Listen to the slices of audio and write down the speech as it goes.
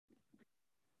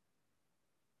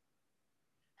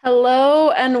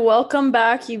Hello and welcome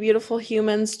back, you beautiful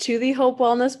humans, to the Hope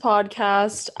Wellness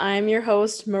Podcast. I'm your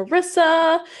host,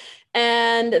 Marissa.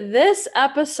 And this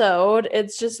episode,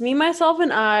 it's just me, myself,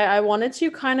 and I wanted to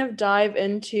kind of dive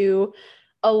into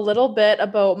a little bit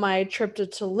about my trip to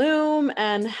Tulum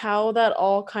and how that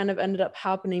all kind of ended up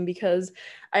happening because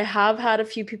I have had a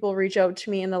few people reach out to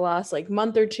me in the last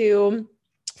month or two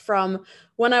from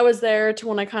when I was there to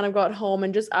when I kind of got home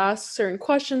and just ask certain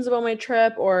questions about my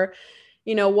trip or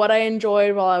what I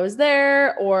enjoyed while I was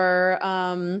there, or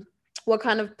what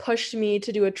kind of pushed me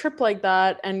to do a trip like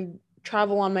that and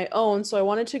travel on my own. So I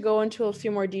wanted to go into a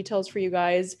few more details for you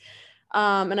guys.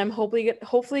 And I'm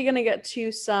hopefully gonna get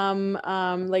to some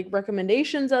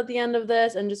recommendations at the end of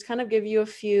this, and just kind of give you a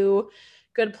few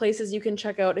good places you can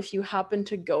check out if you happen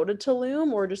to go to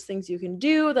Tulum, or just things you can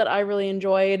do that I really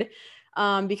enjoyed.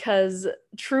 Because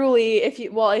truly, if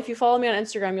you follow me on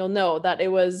Instagram, you'll know that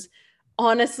it was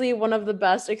honestly one of the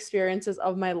best experiences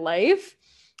of my life.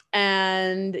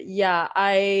 And yeah,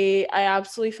 I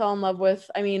absolutely fell in love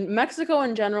with, I mean, Mexico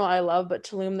in general I love, but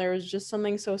Tulum, there was just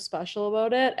something so special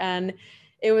about it, and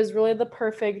it was really the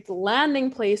perfect landing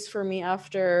place for me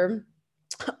after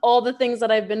all the things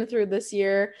that I've been through this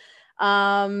year.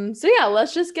 So yeah,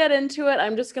 let's just get into it.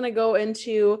 I'm just gonna go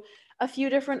into a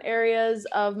few different areas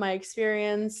of my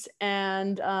experience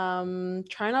and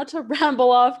try not to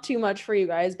ramble off too much for you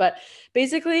guys. But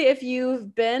basically, if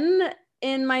you've been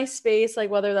in my space,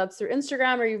 like whether that's through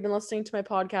Instagram or you've been listening to my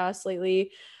podcast lately,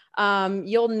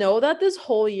 you'll know that this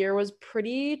whole year was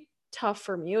pretty tough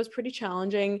for me. It was pretty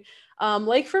challenging.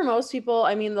 Like for most people,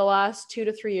 I mean, the last 2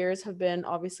 to 3 years have been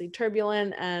obviously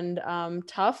turbulent and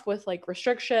tough with like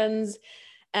restrictions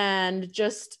and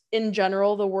just in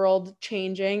general, the world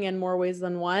changing in more ways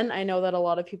than one. I know that a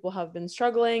lot of people have been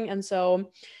struggling. And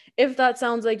so, if that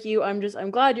sounds like you, I'm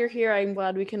glad you're here. I'm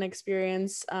glad we can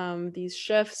experience these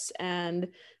shifts and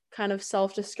kind of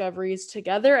self discoveries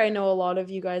together. I know a lot of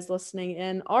you guys listening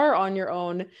in are on your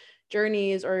own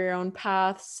journeys or your own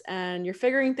paths, and you're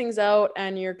figuring things out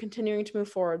and you're continuing to move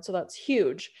forward. So that's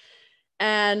huge.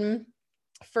 And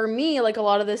for me, like a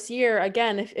lot of this year,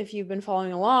 again, if you've been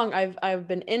following along, I've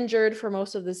been injured for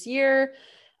most of this year.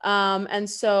 And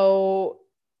so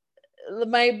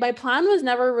my plan was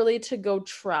never really to go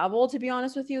travel, to be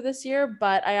honest with you, this year,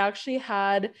 but I actually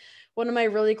had one of my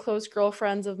really close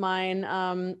girlfriends of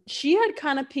mine. She had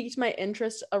kind of piqued my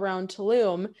interest around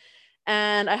Tulum,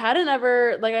 and I hadn't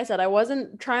ever, like I said, I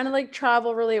wasn't trying to like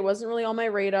travel really. It wasn't really on my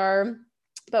radar.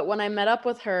 But when I met up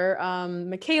with her,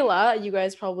 Michaela, you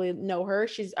guys probably know her.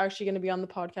 She's actually going to be on the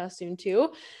podcast soon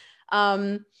too.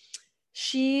 Um,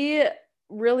 she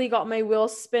really got my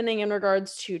wheels spinning in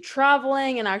regards to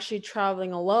traveling and actually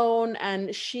traveling alone.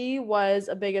 And she was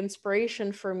a big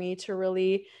inspiration for me to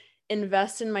really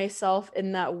invest in myself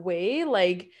in that way,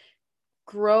 like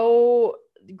grow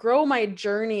my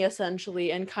journey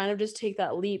essentially, and kind of just take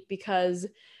that leap, because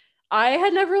I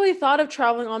had never really thought of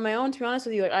traveling on my own, to be honest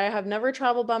with you. Like I have never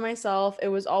traveled by myself. It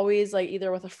was always like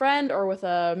either with a friend or with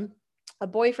a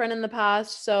boyfriend in the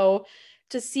past. So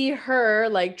to see her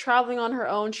like traveling on her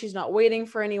own, she's not waiting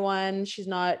for anyone. She's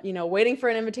not, waiting for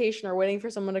an invitation or waiting for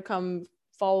someone to come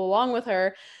follow along with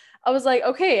her. I was like,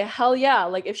 okay, hell yeah.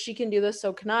 Like if she can do this,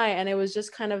 so can I. And it was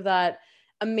just kind of that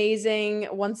amazing,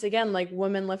 once again, like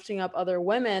women lifting up other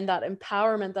women, that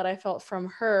empowerment that I felt from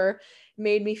her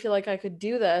made me feel like I could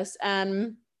do this.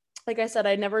 And like I said,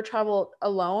 I never traveled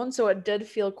alone, so it did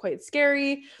feel quite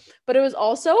scary, but it was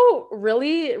also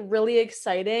really, really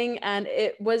exciting. And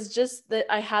it was just that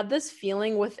I had this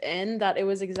feeling within that it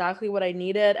was exactly what I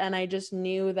needed. And I just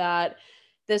knew that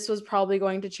this was probably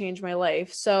going to change my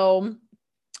life. So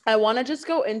I want to just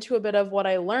go into a bit of what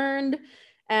I learned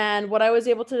and what I was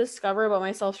able to discover about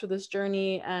myself through this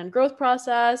journey and growth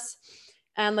process.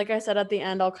 And like I said, at the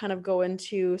end, I'll kind of go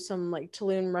into some like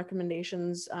Tulum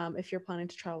recommendations, if you're planning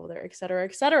to travel there, et cetera,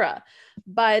 et cetera.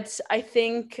 But I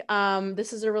think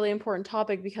this is a really important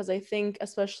topic, because I think,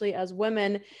 especially as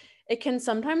women, it can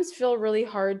sometimes feel really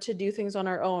hard to do things on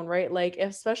our own, right? Like,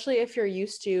 especially if you're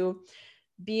used to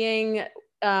being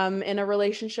in a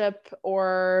relationship,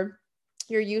 or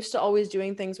you're used to always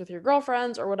doing things with your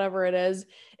girlfriends or whatever it is,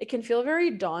 it can feel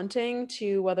very daunting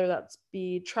to, whether that's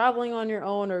be traveling on your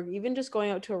own or even just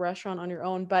going out to a restaurant on your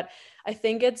own. But I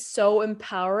think it's so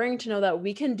empowering to know that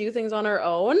we can do things on our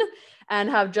own and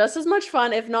have just as much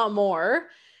fun, if not more.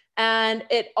 And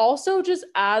it also just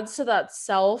adds to that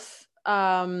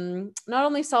not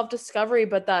only self discovery,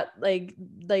 but that like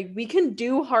we can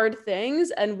do hard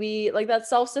things, and we like that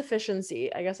self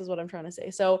sufficiency, I guess is what I'm trying to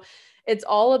say. So it's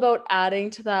all about adding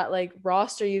to that like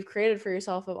roster you've created for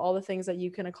yourself of all the things that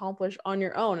you can accomplish on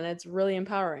your own, and it's really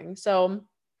empowering. So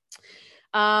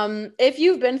If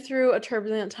you've been through a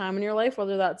turbulent time in your life,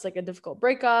 whether that's like a difficult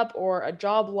breakup or a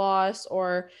job loss,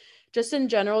 or just in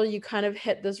general, you kind of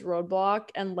hit this roadblock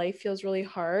and life feels really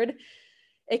hard,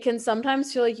 it can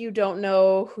sometimes feel like you don't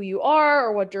know who you are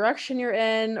or what direction you're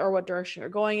in or what direction you're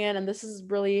going in. And this is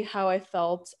really how I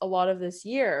felt a lot of this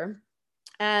year.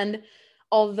 And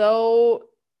although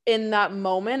in that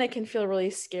moment it can feel really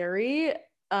scary,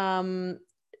 um,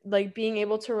 like being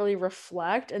able to really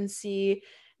reflect and see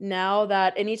now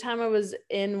that anytime I was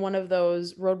in one of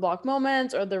those roadblock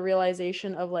moments or the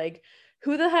realization of like,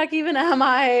 who the heck even am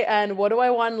I and what do I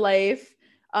want in life?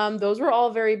 Those were all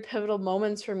very pivotal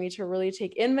moments for me to really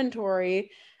take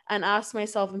inventory and ask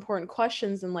myself important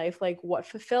questions in life, like what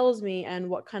fulfills me and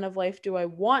what kind of life do I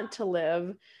want to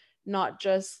live, not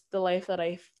just the life that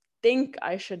I think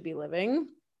I should be living.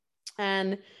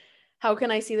 And how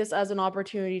can I see this as an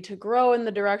opportunity to grow in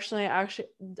the direction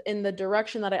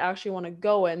that I actually want to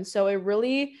go in? So it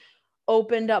really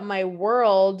opened up my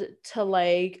world to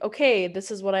like, okay,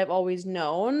 this is what I've always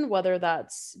known, whether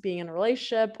that's being in a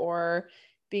relationship or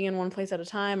being in one place at a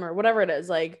time or whatever it is.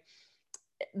 Like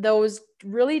those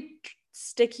really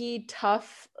sticky,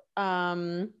 tough,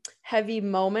 heavy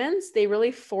moments, they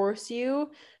really force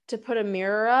you to put a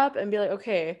mirror up and be like,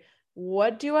 okay,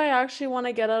 what do I actually want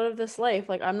to get out of this life?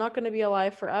 Like, I'm not going to be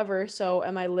alive forever. So,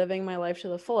 am I living my life to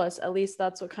the fullest? At least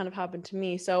that's what kind of happened to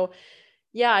me. So,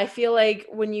 yeah, I feel like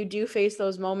when you do face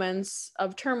those moments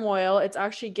of turmoil, it's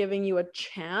actually giving you a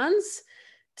chance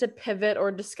to pivot or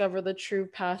discover the true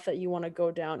path that you want to go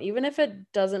down, even if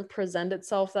it doesn't present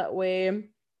itself that way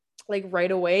like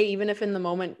right away, even if in the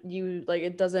moment you like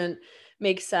it doesn't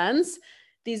make sense.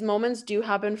 These moments do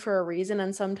happen for a reason,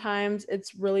 and sometimes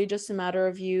it's really just a matter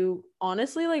of you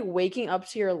honestly like waking up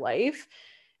to your life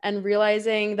and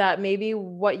realizing that maybe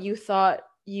what you thought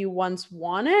you once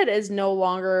wanted is no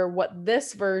longer what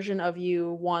this version of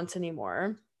you wants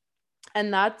anymore.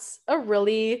 And that's a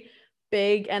really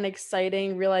big and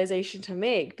exciting realization to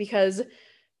make, because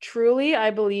truly,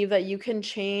 I believe that you can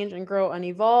change and grow and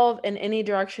evolve in any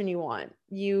direction you want.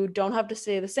 You don't have to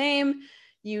stay the same.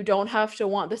 You don't have to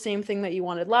want the same thing that you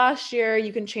wanted last year.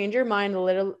 You can change your mind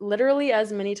literally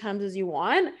as many times as you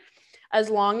want, as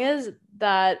long as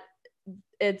that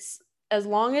it's as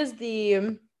long as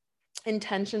the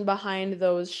intention behind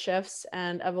those shifts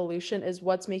and evolution is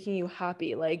what's making you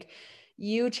happy. Like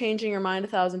you changing your mind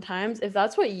 1,000 times, if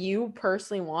that's what you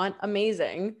personally want,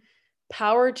 amazing,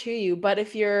 power to you. But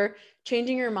if you're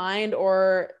changing your mind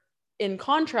or in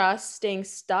contrast staying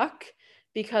stuck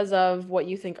because of what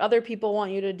you think other people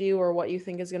want you to do or what you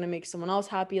think is going to make someone else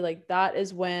happy, like that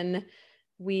is when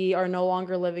we are no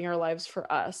longer living our lives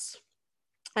for us.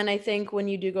 And I think when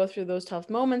you do go through those tough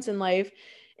moments in life,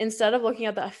 instead of looking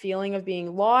at that feeling of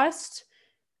being lost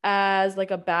as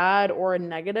like a bad or a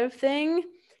negative thing,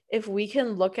 if we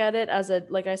can look at it as a,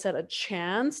 like I said, a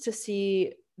chance to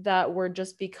see that we're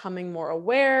just becoming more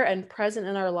aware and present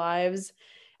in our lives,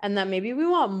 and that maybe we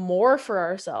want more for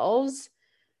ourselves,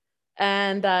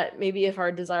 and that maybe if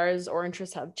our desires or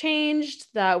interests have changed,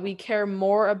 that we care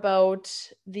more about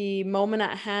the moment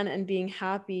at hand and being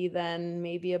happy than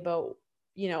maybe about,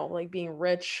 like being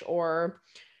rich or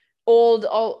old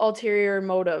ulterior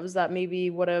motives that maybe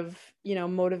would have,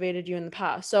 motivated you in the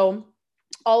past. So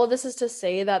all of this is to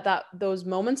say that those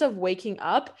moments of waking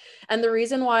up, and the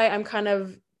reason why I'm kind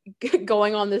of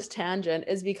going on this tangent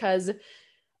is because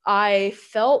I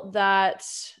felt that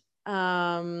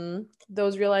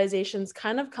those realizations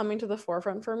kind of coming to the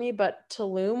forefront for me, but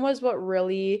Tulum was what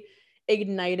really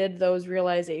ignited those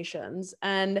realizations.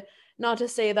 And not to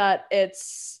say that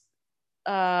it's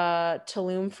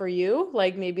Tulum for you,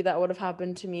 like maybe that would have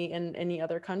happened to me in any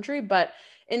other country, but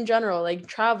in general, like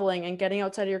traveling and getting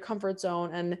outside of your comfort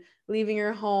zone and leaving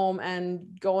your home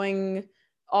and going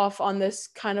off on this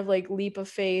kind of like leap of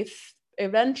faith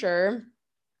adventure,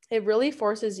 it really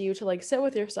forces you to like sit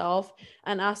with yourself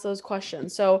and ask those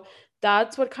questions. So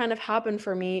that's what kind of happened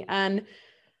for me. And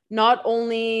not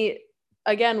only,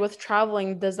 again, with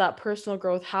traveling does that personal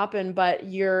growth happen, but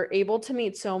you're able to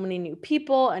meet so many new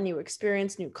people and you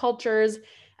experience new cultures,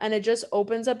 and it just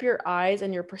opens up your eyes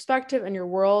and your perspective and your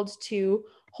world to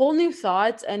whole new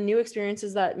thoughts and new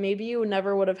experiences that maybe you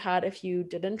never would have had if you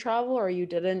didn't travel or you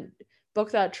didn't book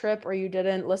that trip or you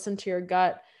didn't listen to your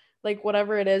gut. Like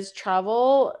whatever it is,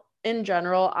 travel in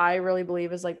general, I really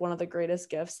believe is like one of the greatest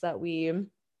gifts that we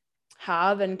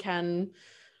have and can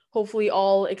hopefully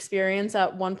all experience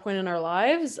at one point in our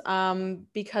lives,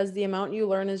 because the amount you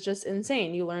learn is just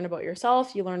insane. You learn about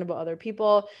yourself, you learn about other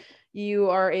people, you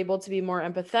are able to be more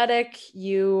empathetic,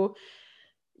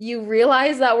 you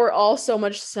realize that we're all so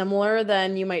much similar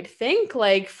than you might think.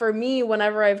 Like for me,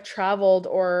 whenever I've traveled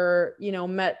or,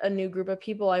 met a new group of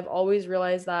people, I've always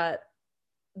realized that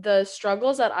the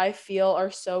struggles that I feel are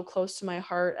so close to my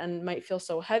heart and might feel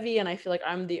so heavy. And I feel like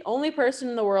I'm the only person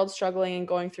in the world struggling and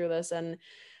going through this, and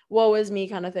woe is me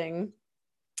kind of thing.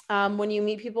 When you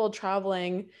meet people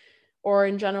traveling, or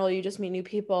in general, you just meet new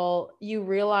people, you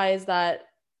realize that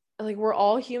like we're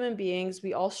all human beings.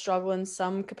 We all struggle in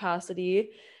some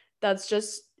capacity. That's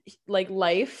just like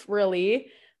life, really.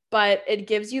 But it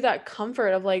gives you that comfort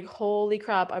of like, holy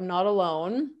crap, I'm not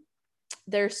alone.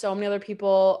 There's so many other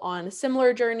people on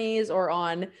similar journeys or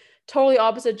on totally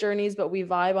opposite journeys, but we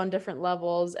vibe on different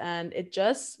levels. And it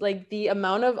just like the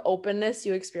amount of openness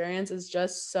you experience is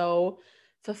just so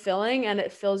fulfilling, and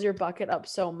it fills your bucket up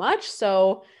so much.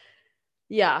 So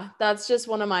yeah, that's just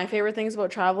one of my favorite things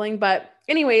about traveling. But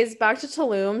anyways, back to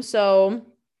Tulum. So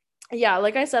yeah,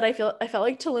 like I said, I felt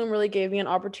like Tulum really gave me an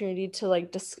opportunity to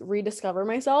like rediscover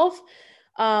myself.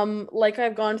 Like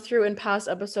I've gone through in past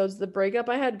episodes, the breakup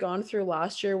I had gone through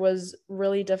last year was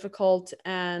really difficult,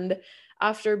 and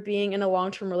after being in a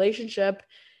long-term relationship,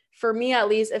 for me at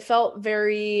least, it felt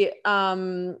very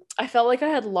I felt like I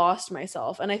had lost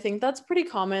myself. And I think that's pretty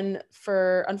common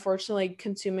for, unfortunately,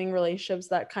 consuming relationships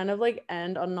that kind of like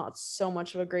end on not so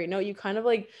much of a great note. You kind of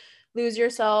like lose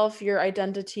yourself, your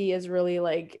identity is really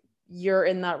like you're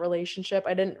in that relationship.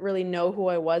 I didn't really know who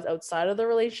I was outside of the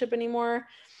relationship anymore.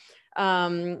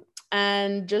 Um,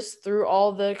 and just through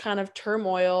all the kind of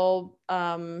turmoil,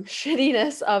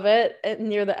 shittiness of it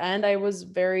near the end, I was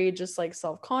very just like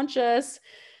self-conscious.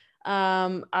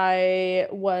 I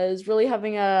was really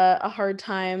having a hard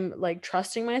time like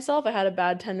trusting myself. I had a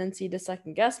bad tendency to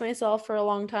second guess myself for a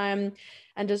long time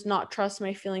and just not trust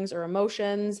my feelings or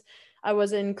emotions. I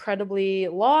was incredibly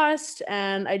lost,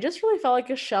 and I just really felt like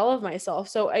a shell of myself.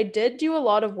 So I did do a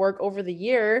lot of work over the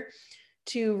year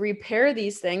to repair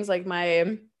these things, like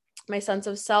my sense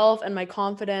of self and my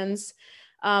confidence.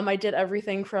 I did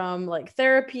everything from like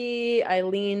therapy. I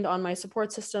leaned on my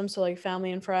support system, so like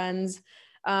family and friends.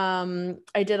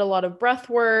 I did a lot of breath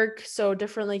work, so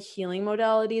different like healing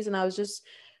modalities, and I was just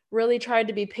really tried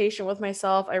to be patient with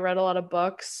myself. I read a lot of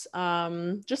books,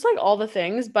 just like all the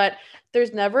things, but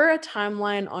there's never a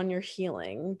timeline on your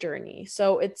healing journey.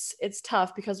 So it's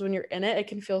tough because when you're in it, it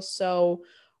can feel so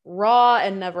raw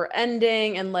and never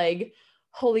ending, and like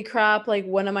holy crap, like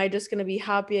when am I just going to be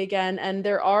happy again? And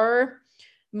there are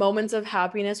moments of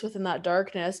happiness within that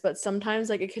darkness, but sometimes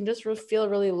like it can just feel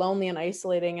really lonely and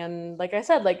isolating. And like I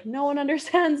said, like no one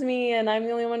understands me and I'm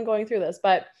the only one going through this.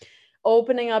 But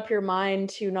opening up your mind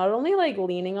to not only like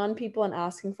leaning on people and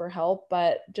asking for help,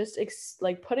 but just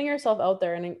like putting yourself out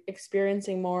there and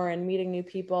experiencing more and meeting new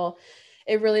people,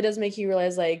 it really does make you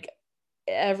realize like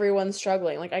everyone's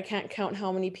struggling. Like I can't count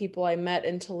how many people I met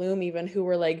in Tulum even who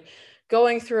were like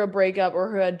going through a breakup,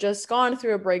 or who had just gone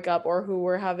through a breakup, or who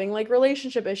were having like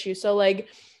relationship issues. So like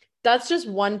that's just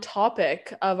one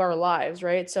topic of our lives,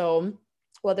 right? So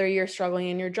whether you're struggling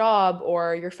in your job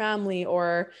or your family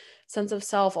or sense of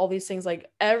self, all these things, like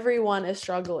everyone is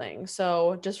struggling.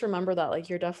 So just remember that like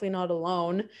you're definitely not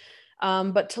alone.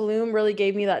 But Tulum really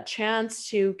gave me that chance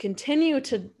to continue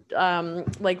to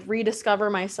like rediscover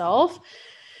myself,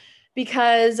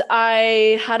 because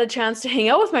I had a chance to hang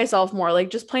out with myself more, like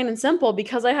just plain and simple.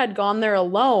 Because I had gone there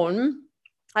alone,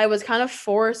 I was kind of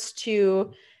forced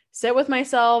to sit with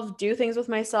myself, do things with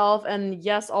myself. And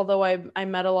yes, although I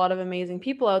met a lot of amazing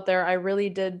people out there, I really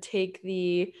did take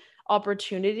the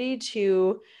opportunity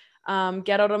to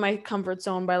get out of my comfort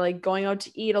zone by like going out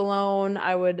to eat alone.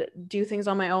 I would do things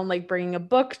on my own, like bringing a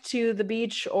book to the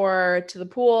beach or to the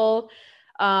pool.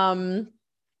 Um,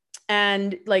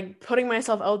 and like putting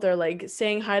myself out there, like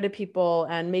saying hi to people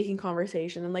and making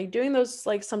conversation and like doing those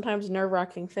like sometimes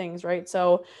nerve-wracking things, right?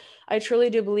 So I truly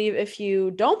do believe if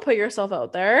you don't put yourself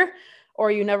out there, or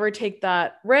you never take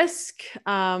that risk,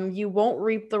 you won't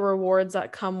reap the rewards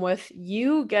that come with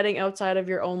you getting outside of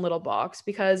your own little box.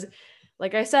 Because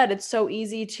like I said, it's so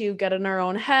easy to get in our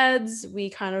own heads. We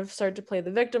kind of start to play the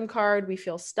victim card, we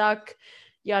feel stuck,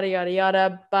 yada yada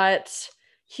yada. But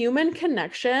human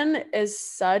connection is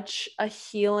such a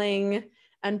healing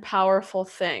and powerful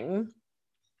thing.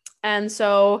 And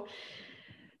so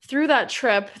through that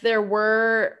trip, there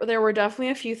were definitely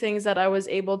a few things that I was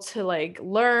able to like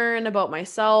learn about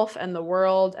myself and the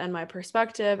world and my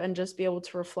perspective, and just be able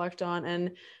to reflect on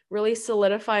and really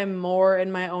solidify more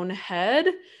in my own head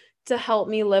to help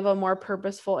me live a more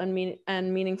purposeful and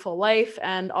meaningful life.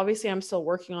 And obviously I'm still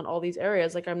working on all these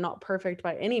areas. Like I'm not perfect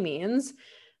by any means,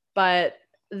 but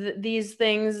these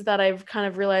things that I've kind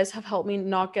of realized have helped me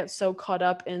not get so caught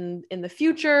up in the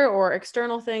future or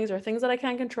external things or things that I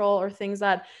can't control or things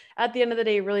that at the end of the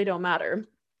day really don't matter.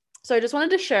 So I just wanted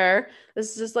to share,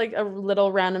 this is just like a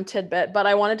little random tidbit, but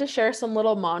I wanted to share some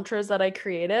little mantras that I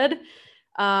created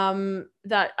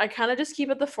that I kind of just keep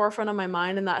at the forefront of my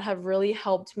mind and that have really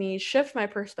helped me shift my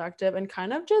perspective and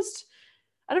kind of just,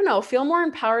 I don't know, feel more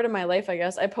empowered in my life, I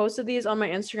guess. I posted these on my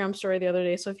Instagram story the other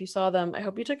day. So if you saw them, I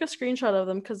hope you took a screenshot of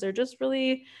them because they're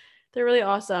really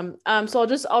awesome. So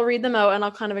I'll read them out and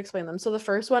I'll kind of explain them. So the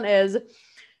first one is,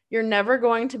 you're never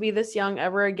going to be this young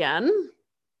ever again.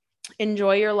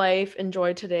 Enjoy your life,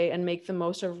 enjoy today, and make the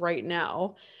most of right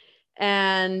now.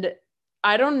 And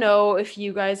I don't know if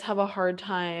you guys have a hard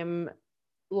time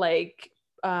like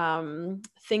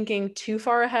thinking too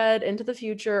far ahead into the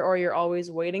future, or you're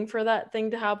always waiting for that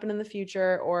thing to happen in the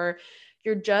future, or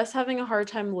you're just having a hard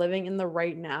time living in the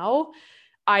right now.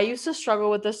 I used to struggle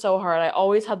with this so hard. I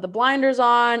always had the blinders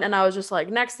on and I was just like,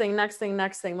 next thing, next thing,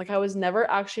 next thing. Like I was never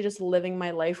actually just living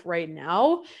my life right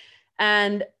now.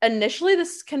 And initially,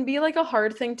 this can be like a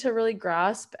hard thing to really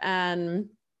grasp and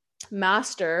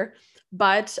master,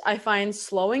 but I find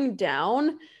slowing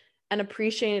down and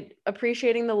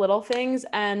appreciating the little things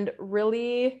and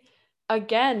really,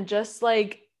 again, just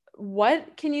like,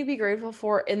 what can you be grateful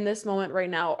for in this moment right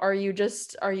now? Are you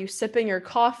sipping your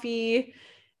coffee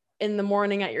in the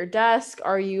morning at your desk?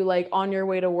 Are you like on your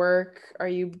way to work? Are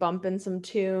you bumping some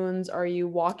tunes? Are you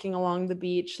walking along the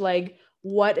beach? Like,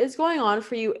 what is going on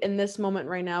for you in this moment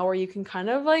right now where you can kind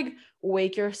of like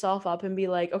wake yourself up and be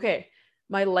like, okay,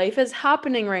 my life is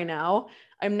happening right now.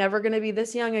 I'm never going to be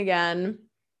this young again.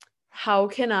 How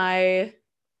can I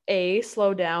A,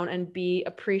 slow down, and B,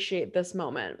 appreciate this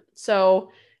moment?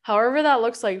 So, however that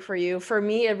looks like for you, for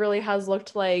me, it really has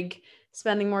looked like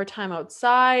spending more time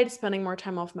outside, spending more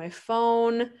time off my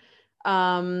phone,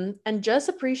 and just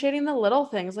appreciating the little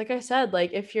things. Like I said,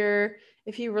 like if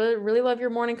you really, really love your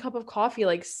morning cup of coffee,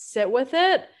 like sit with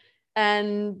it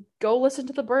and go listen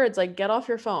to the birds, like get off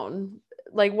your phone.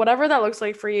 Like whatever that looks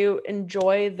like for you,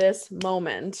 enjoy this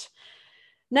moment.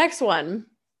 Next one,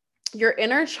 your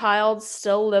inner child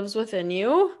still lives within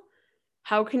you.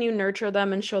 How can you nurture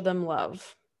them and show them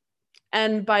love?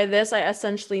 And by this, I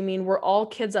essentially mean we're all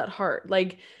kids at heart.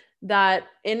 Like that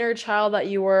inner child that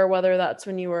you were, whether that's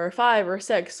when you were 5 or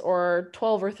 6 or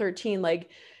 12 or 13, like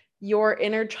your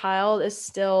inner child is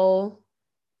still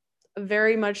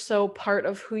very much so part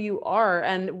of who you are.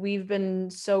 And we've been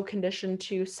so conditioned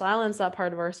to silence that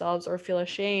part of ourselves or feel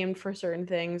ashamed for certain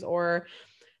things or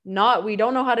not. We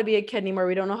don't know how to be a kid anymore.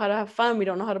 We don't know how to have fun. We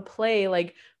don't know how to play.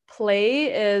 Like play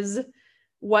is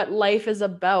what life is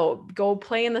about. Go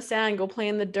play in the sand, go play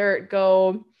in the dirt,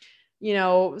 go, you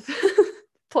know,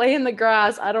 play in the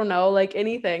grass. I don't know, like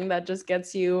anything that just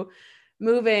gets you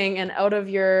moving and out of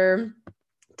your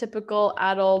typical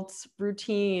adult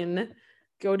routine.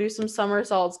 Go do some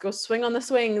somersaults, go swing on the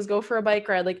swings, go for a bike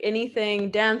ride, like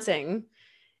anything, dancing,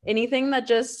 anything that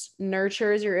just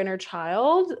nurtures your inner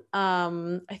child.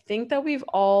 I think that we've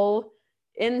all,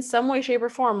 in some way, shape, or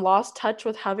form, lost touch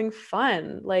with having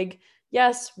fun. Like,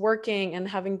 yes, working and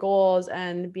having goals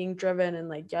and being driven and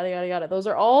like yada, yada, yada. Those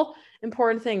are all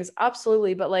important things,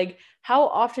 absolutely. But like, how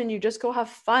often you just go have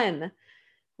fun?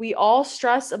 We all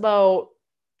stress about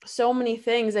so many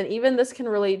things, and even this can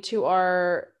relate to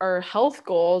our health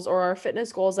goals or our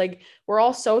fitness goals. Like we're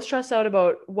all so stressed out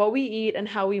about what we eat and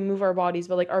how we move our bodies,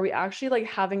 but like are we actually like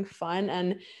having fun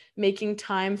and making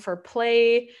time for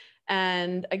play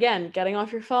and again getting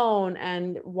off your phone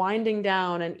and winding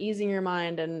down and easing your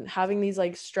mind and having these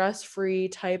like stress-free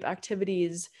type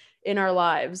activities in our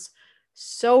lives?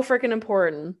 So freaking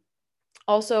important.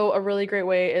 Also, a really great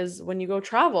way is when you go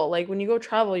travel. Like when you go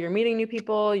travel, you're meeting new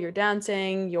people, you're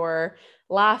dancing, you're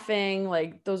laughing.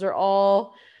 Like those are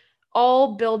all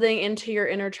building into your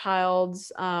inner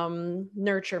child's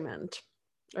nurturement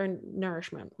or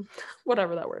nourishment,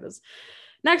 whatever that word is.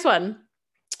 Next one.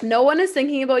 No one is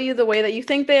thinking about you the way that you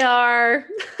think they are.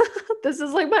 This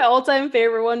is like my all-time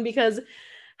favorite one because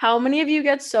how many of you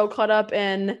get so caught up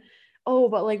in, oh,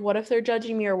 but like, what if they're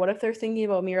judging me or what if they're thinking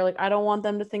about me or like, I don't want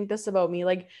them to think this about me.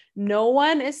 Like, no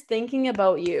one is thinking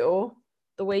about you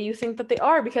the way you think that they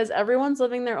are because everyone's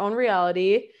living their own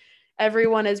reality.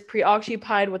 Everyone is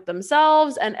preoccupied with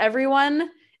themselves and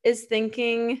everyone is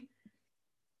thinking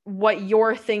what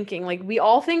you're thinking. Like we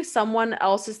all think someone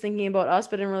else is thinking about us,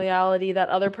 but in reality, that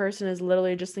other person is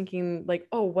literally just thinking like,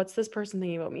 oh, what's this person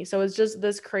thinking about me? So it's just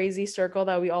this crazy circle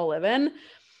that we all live in.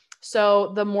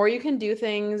 So the more you can do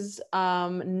things,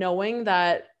 knowing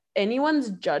that anyone's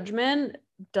judgment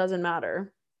doesn't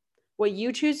matter. What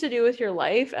you choose to do with your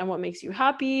life and what makes you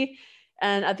happy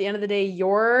And at the end of the day,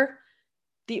 you're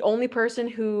the only person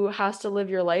who has to live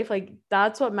your life. Like,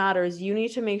 that's what matters. You need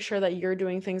to make sure that you're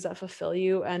doing things that fulfill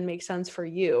you and make sense for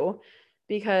you.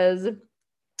 Because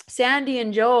Sandy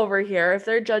and Joe over here, if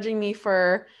they're judging me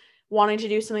for wanting to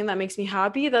do something that makes me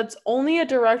happy, that's only a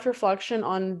direct reflection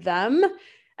on them,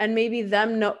 and maybe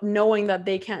them knowing that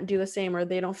they can't do the same, or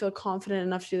they don't feel confident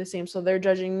enough to do the same. So they're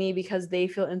judging me because they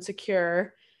feel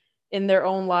insecure in their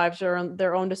own lives or on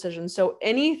their own decisions. So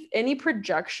any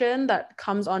projection that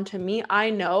comes onto me, I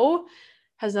know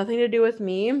has nothing to do with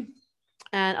me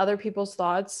and other people's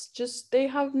thoughts. Just they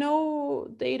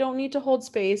don't need to hold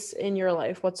space in your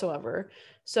life whatsoever.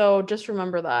 So just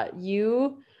remember that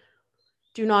you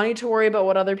do not need to worry about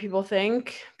what other people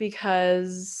think,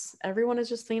 because everyone is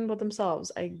just thinking about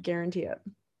themselves. I guarantee it.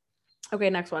 Okay,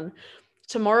 next one.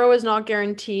 Tomorrow is not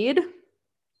guaranteed.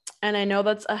 And I know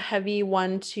that's a heavy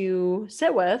one to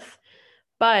sit with,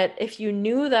 but if you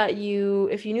knew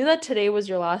that today was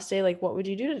your last day, like, what would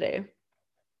you do today?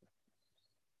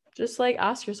 Just like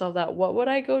ask yourself that. What would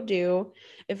I go do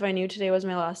if I knew today was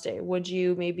my last day? Would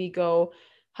you maybe go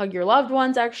hug your loved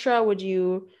ones extra? Would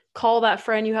you call that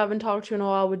friend you haven't talked to in a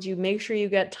while? Would you make sure you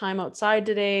get time outside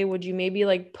today? Would you maybe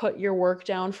like put your work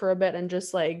down for a bit and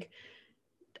just like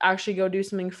actually go do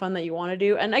something fun that you want to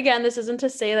do? And again, this isn't to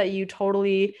say that you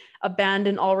totally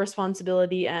abandon all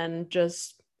responsibility and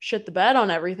just shit the bed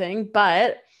on everything,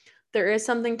 but there is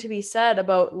something to be said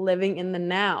about living in the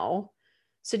now.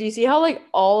 So do you see how like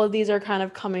all of these are kind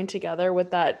of coming together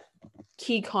with that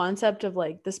key concept of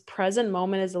like this present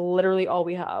moment is literally all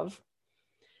we have?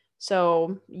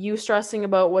 So you stressing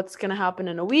about what's going to happen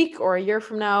in a week or a year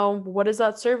from now, what is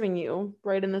that serving you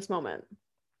right in this moment?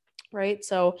 Right?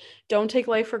 So don't take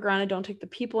life for granted. Don't take the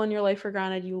people in your life for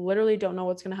granted. You literally don't know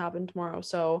what's going to happen tomorrow.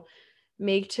 So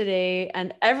make today,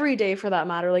 and every day for that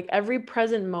matter, like every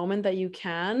present moment that you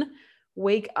can,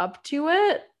 wake up to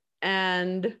it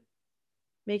and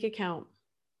make it count.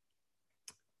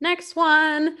 Next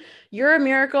one. You're a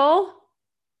miracle.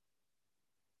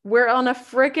 We're on a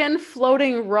freaking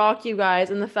floating rock, you guys.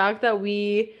 And the fact that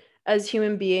we as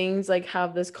human beings like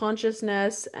have this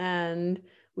consciousness and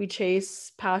we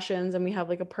chase passions and we have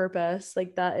like a purpose,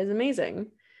 like that is amazing.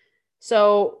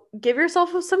 So give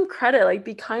yourself some credit, like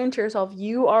be kind to yourself.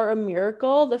 You are a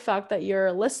miracle. The fact that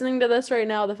you're listening to this right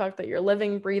now, the fact that you're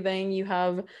living, breathing, you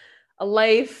have a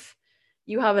life,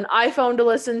 you have an iPhone to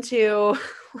listen to,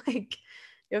 like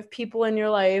you have people in your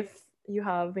life, you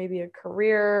have maybe a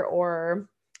career or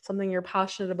something you're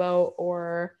passionate about,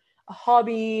 or a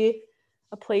hobby,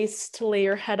 a place to lay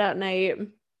your head at night.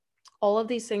 All of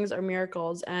these things are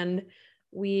miracles, and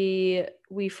we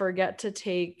forget to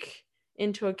take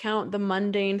into account the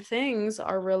mundane things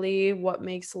are really what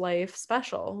makes life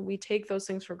special. We take those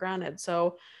things for granted.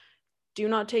 So do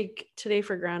not take today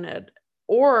for granted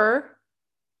or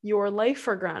your life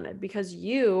for granted, because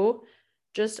you,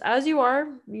 just as you are,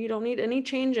 you don't need any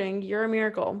changing. You're a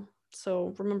miracle.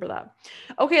 So remember that.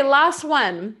 Okay, last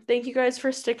one. Thank you guys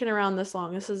for sticking around this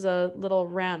long. This is a little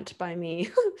rant by me.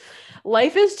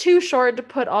 Life is too short to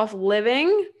put off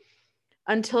living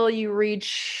until you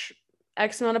reach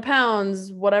X amount of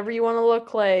pounds, whatever you want to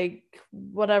look like,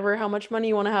 whatever, how much money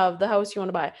you want to have, the house you want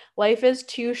to buy. Life is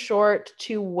too short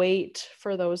to wait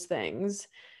for those things.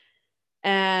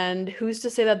 And who's to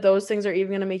say that those things are even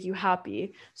going to make you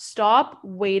happy? Stop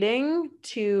waiting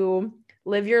to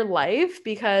live your life,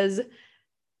 because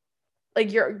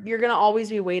like you're going to always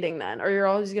be waiting then, or you're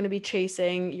always going to be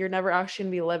chasing. You're never actually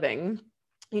going to be living.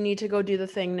 You need to go do the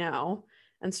thing now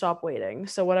and stop waiting.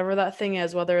 So whatever that thing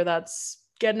is, whether that's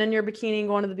getting in your bikini and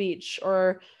going to the beach,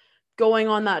 or going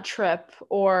on that trip,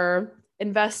 or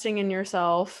investing in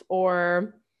yourself,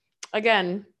 or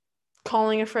again,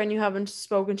 calling a friend you haven't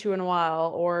spoken to in a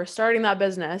while, or starting that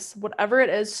business, whatever it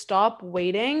is, stop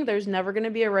waiting. There's never going to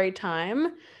be a right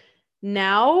time.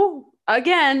 Now,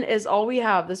 again, is all we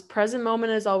have. This present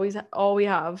moment is always all we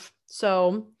have.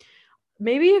 So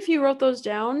maybe if you wrote those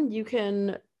down, you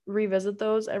can revisit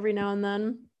those every now and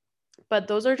then. But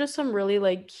those are just some really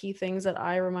like key things that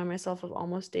I remind myself of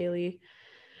almost daily.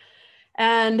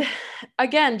 And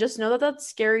again, just know that that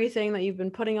scary thing that you've been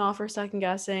putting off or second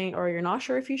guessing, or you're not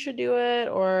sure if you should do it,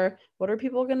 or what are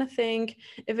people going to think?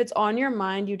 If it's on your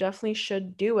mind, you definitely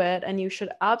should do it. And you should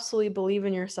absolutely believe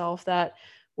in yourself that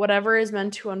whatever is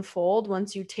meant to unfold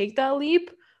once you take that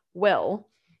leap will.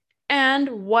 And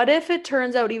what if it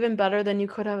turns out even better than you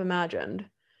could have imagined?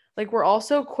 Like, we're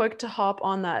also quick to hop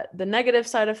on the negative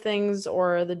side of things,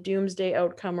 or the doomsday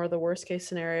outcome, or the worst case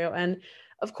scenario. And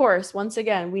of course, once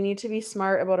again, we need to be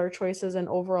smart about our choices and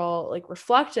overall like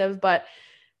reflective, but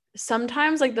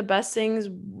sometimes like the best things,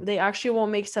 they actually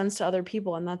won't make sense to other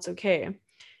people, and that's okay.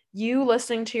 You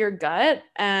listening to your gut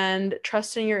and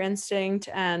trusting your instinct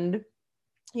and,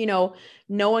 you know,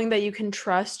 knowing that you can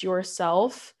trust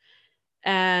yourself,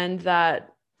 and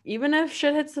that even if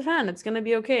shit hits the fan, it's going to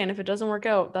be okay. And if it doesn't work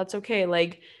out, that's okay.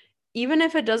 Like, even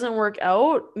if it doesn't work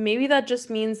out, maybe that just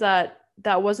means that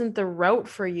that wasn't the route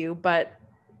for you, but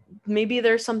maybe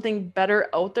there's something better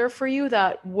out there for you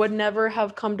that would never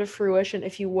have come to fruition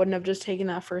if you wouldn't have just taken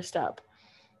that first step.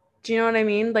 Do you know what I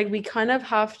mean? Like, we kind of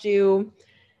have to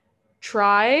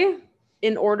try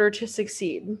in order to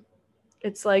succeed.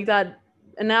 It's like that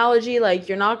analogy, like,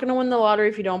 you're not going to win the lottery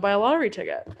if you don't buy a lottery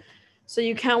ticket. So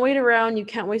you can't wait around. You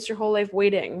can't waste your whole life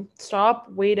waiting.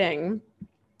 Stop waiting.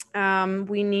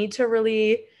 We need to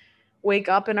really wake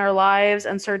up in our lives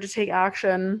and start to take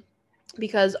action,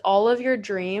 because all of your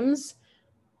dreams,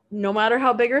 no matter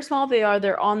how big or small they are,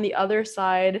 they're on the other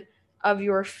side of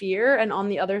your fear and on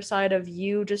the other side of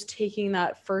you just taking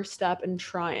that first step and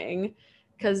trying.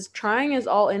 Because trying is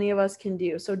all any of us can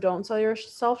do. So don't sell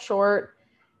yourself short,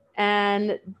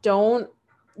 and don't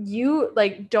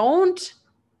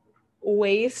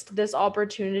waste this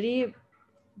opportunity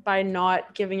by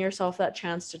not giving yourself that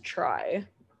chance to try.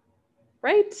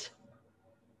 Right?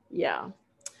 Yeah.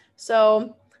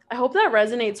 So I hope that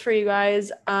resonates for you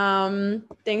guys.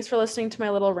 Thanks for listening to my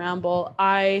little ramble.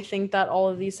 I think that all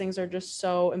of these things are just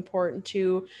so important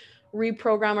to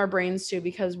reprogram our brains to,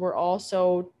 because we're all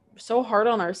so hard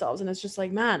on ourselves, and it's just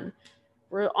like, man,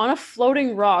 we're on a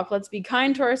floating rock. Let's be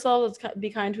kind to ourselves. Let's be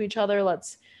kind to each other.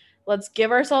 Let's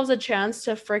give ourselves a chance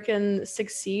to frickin'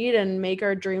 succeed and make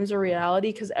our dreams a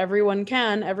reality, because everyone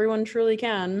can. Everyone truly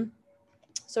can.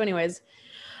 So anyways,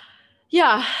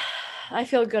 yeah, I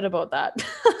feel good about that.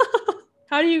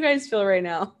 How do you guys feel right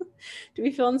now? Do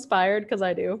we feel inspired? Because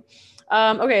I do.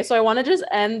 Okay, so I want to just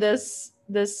end this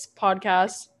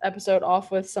podcast episode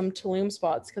off with some Tulum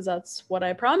spots, because that's what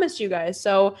I promised you guys.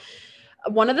 So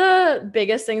one of the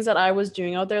biggest things that I was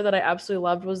doing out there that I absolutely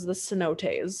loved was the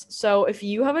cenotes. So if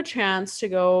you have a chance to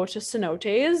go to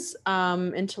cenotes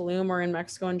in Tulum or in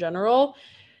Mexico in general,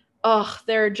 oh,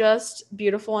 they're just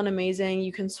beautiful and amazing.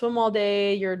 You can swim all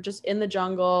day. You're just in the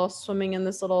jungle, swimming in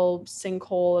this little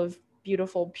sinkhole of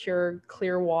beautiful, pure,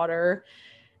 clear water.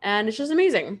 And it's just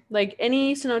amazing. Like,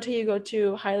 any cenote you go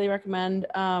to, highly recommend.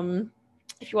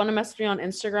 If you want to message me on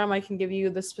Instagram, I can give you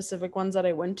the specific ones that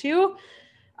I went to.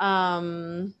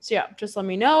 So yeah, just let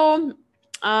me know.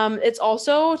 It's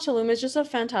also, Tulum is just a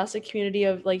fantastic community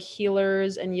of like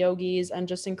healers and yogis and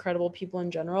just incredible people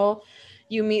in general.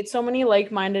 You meet so many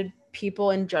like-minded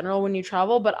people in general when you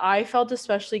travel, but I felt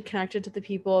especially connected to the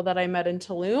people that I met in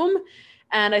Tulum.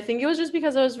 And I think it was just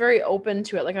because I was very open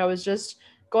to it. Like, I was just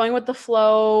going with the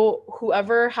flow.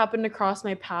 Whoever happened to cross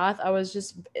my path, I was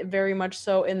just very much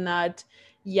so in that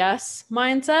yes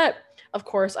mindset. Of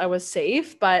course, I was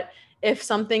safe, but if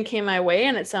something came my way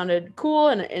and it sounded cool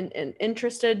and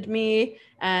interested me,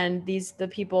 and the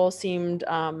people seemed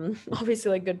obviously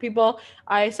like good people,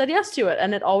 I said yes to it,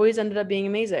 and it always ended up being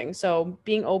amazing. So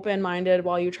being open-minded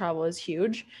while you travel is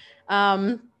huge.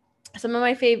 Some of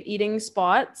my fave eating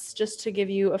spots, just to give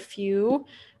you a few,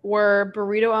 were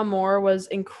Burrito Amor. Was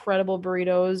incredible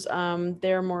burritos.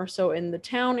 They're more so in the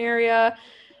town area.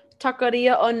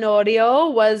 Taqueria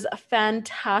Honorio was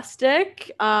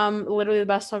fantastic. Literally the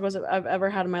best tacos I've ever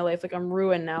had in my life. Like, I'm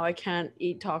ruined now. I can't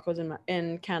eat tacos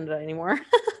in Canada anymore.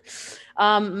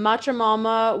 Matcha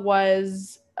Mama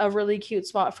was a really cute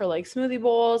spot for like smoothie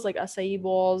bowls, like acai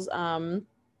bowls,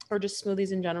 or just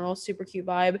smoothies in general. Super cute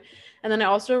vibe. And then I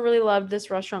also really loved this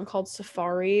restaurant called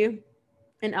Safari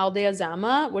in Aldea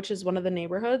Zama, which is one of the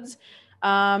neighborhoods.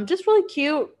 Just really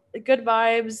cute, good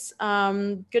vibes,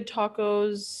 good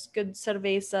tacos, good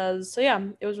cervezas. So yeah,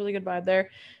 it was really good vibe there.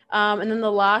 And then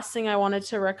the last thing I wanted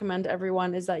to recommend to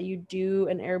everyone is that you do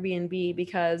an Airbnb,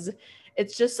 because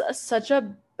it's just such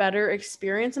a better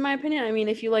experience in my opinion. I mean,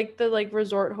 if you like the like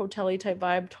resort hotel-y type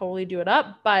vibe, totally do it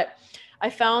up. But I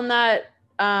found that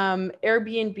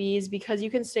Airbnbs, because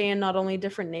you can stay in not only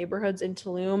different neighborhoods in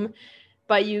Tulum,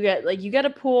 but you get a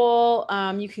pool.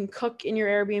 You can cook in your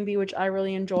Airbnb, which I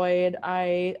really enjoyed.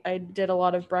 I did a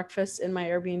lot of breakfasts in my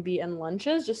Airbnb and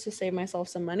lunches just to save myself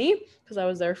some money, because I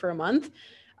was there for a month.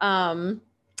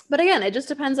 But again, it just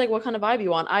depends like what kind of vibe you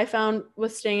want. I found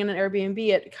with staying in an Airbnb,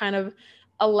 it kind of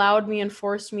allowed me and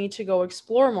forced me to go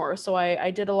explore more. So I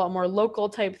did a lot more local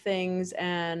type things,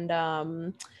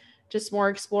 and just more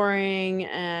exploring.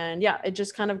 And yeah, it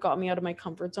just kind of got me out of my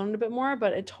comfort zone a bit more,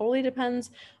 but it totally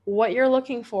depends what you're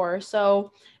looking for.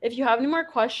 So if you have any more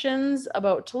questions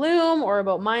about Tulum or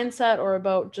about mindset or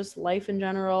about just life in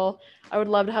general, I would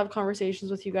love to have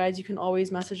conversations with you guys. You can always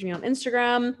message me on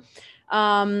Instagram.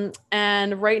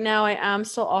 And right now I am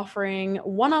still offering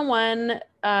one-on-one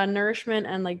nourishment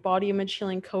and like body image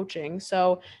healing coaching.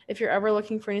 So if you're ever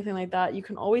looking for anything like that, you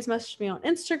can always message me on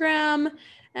Instagram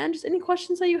and just any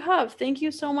questions that you have. Thank you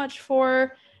so much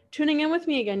for tuning in with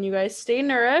me again, you guys. Stay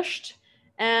nourished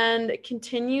and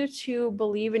continue to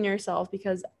believe in yourself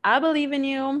because I believe in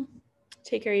you.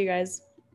 Take care, you guys.